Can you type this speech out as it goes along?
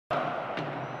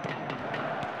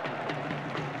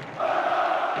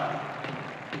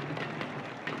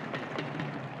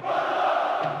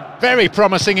Very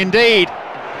promising indeed.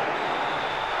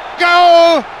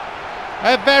 Goal!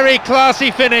 A very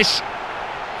classy finish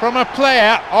from a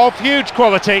player of huge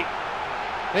quality.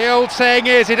 The old saying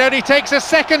is, it only takes a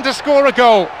second to score a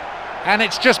goal, and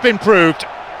it's just been proved.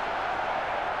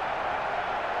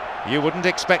 You wouldn't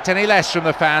expect any less from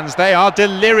the fans. They are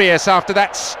delirious after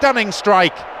that stunning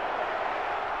strike.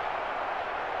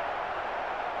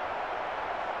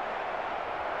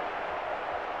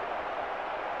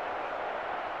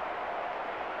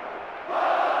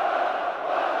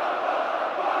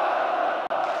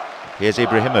 Here's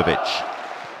Ibrahimovic.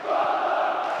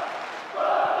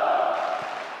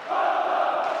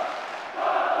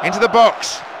 Into the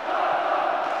box.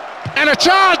 And a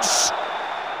chance!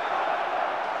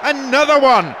 Another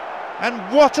one! And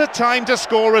what a time to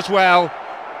score as well.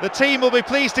 The team will be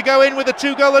pleased to go in with a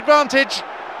 2-goal advantage.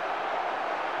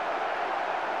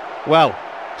 Well,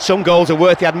 some goals are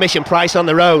worth the admission price on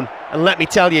their own, and let me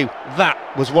tell you, that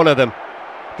was one of them.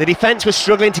 The defence was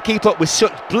struggling to keep up with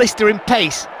such blistering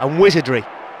pace and wizardry.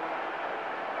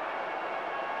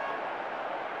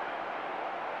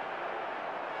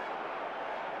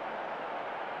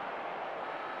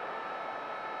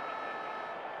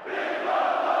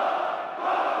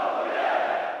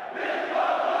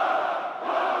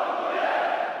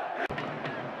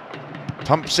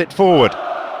 Pumps it forward.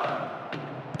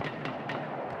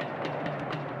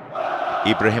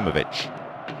 Ibrahimovic.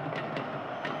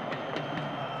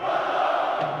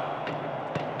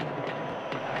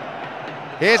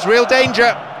 Here's real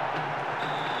danger.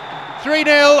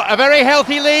 3-0, a very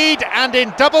healthy lead, and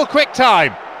in double quick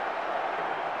time.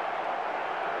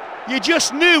 You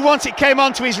just knew once it came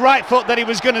onto his right foot that he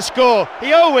was going to score.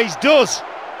 He always does.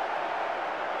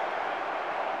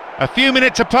 A few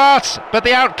minutes apart, but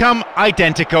the outcome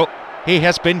identical. He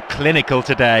has been clinical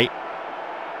today.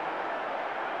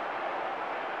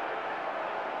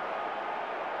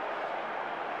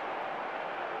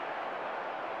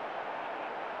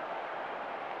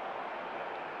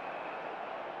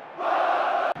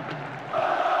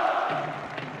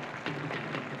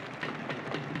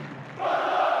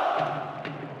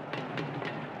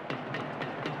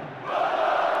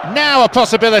 Now a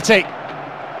possibility.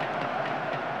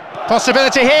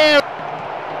 Possibility here.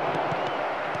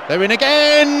 They're in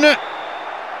again.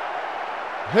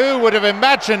 Who would have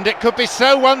imagined it could be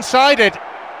so one-sided?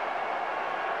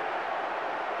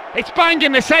 It's bang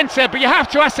in the centre, but you have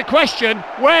to ask the question,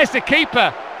 where's the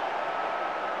keeper?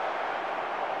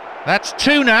 That's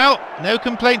 2 now. No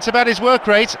complaints about his work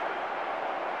rate.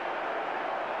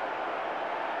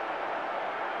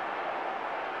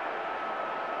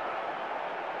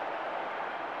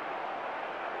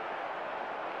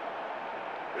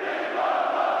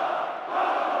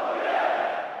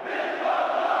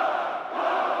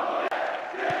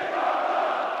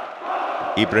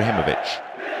 Ibrahimovic.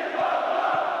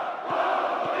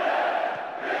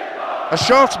 A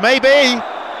shot, maybe.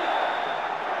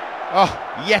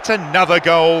 Oh, yet another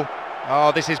goal.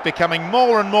 Oh, this is becoming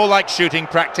more and more like shooting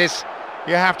practice.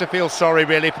 You have to feel sorry,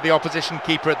 really, for the opposition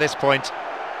keeper at this point.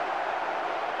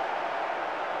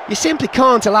 You simply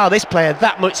can't allow this player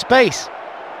that much space.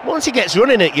 Once he gets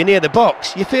running at you near the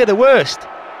box, you fear the worst.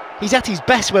 He's at his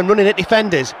best when running at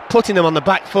defenders, putting them on the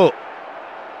back foot.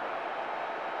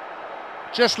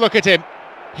 Just look at him.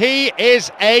 He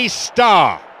is a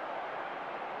star.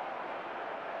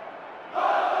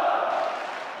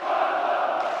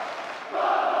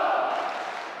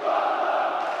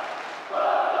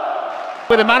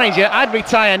 With a manager, I'd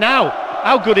retire now.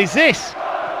 How good is this?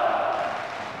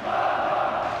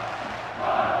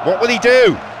 What will he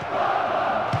do?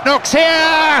 Knocks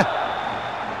here!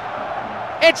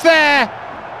 It's there!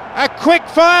 A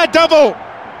quick-fire double!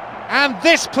 And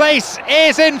this place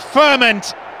is in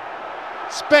ferment.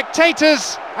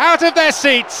 Spectators out of their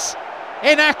seats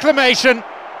in acclamation.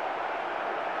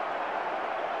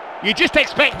 You just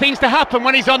expect things to happen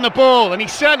when he's on the ball, and he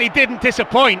certainly didn't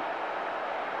disappoint.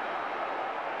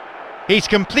 He's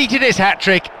completed his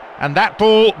hat-trick, and that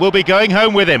ball will be going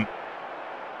home with him.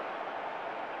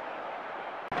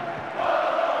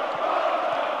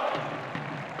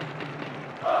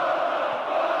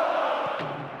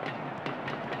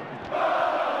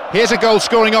 Here's a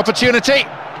goal-scoring opportunity.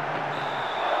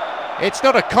 It's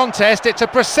not a contest, it's a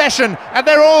procession, and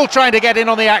they're all trying to get in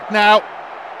on the act now.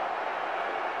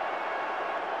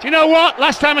 Do you know what?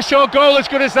 Last time I saw a goal as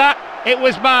good as that, it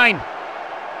was mine.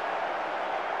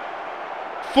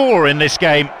 4 in this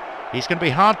game. He's going to be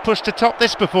hard pushed to top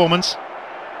this performance.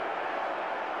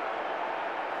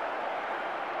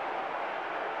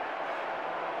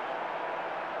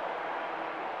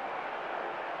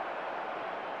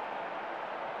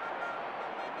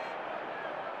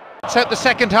 Let's hope the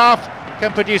second half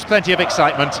can produce plenty of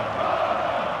excitement.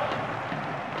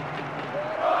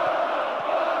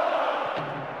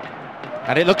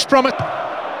 And it looks promising.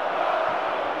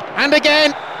 And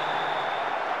again,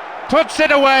 puts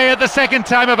it away at the second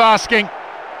time of asking.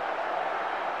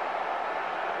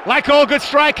 Like all good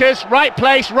strikers, right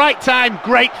place, right time,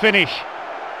 great finish.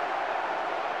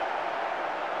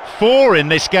 4 in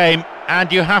this game,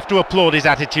 and you have to applaud his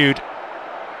attitude.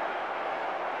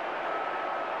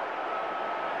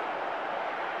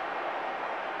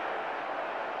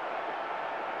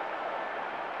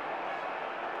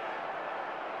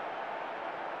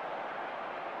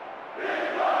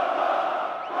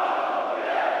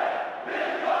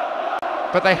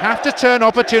 But they have to turn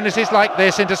opportunities like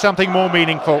this into something more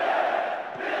meaningful.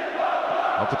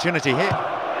 Opportunity here.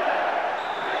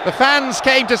 The fans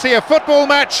came to see a football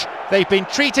match. They've been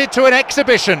treated to an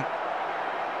exhibition.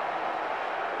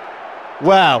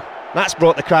 Well, that's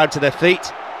brought the crowd to their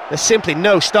feet. There's simply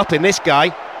no stopping this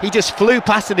guy. He just flew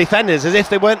past the defenders as if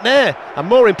they weren't there, and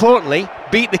more importantly,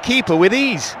 beat the keeper with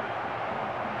ease.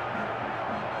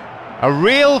 A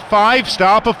real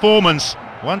 5-star performance,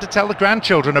 one to tell the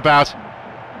grandchildren about.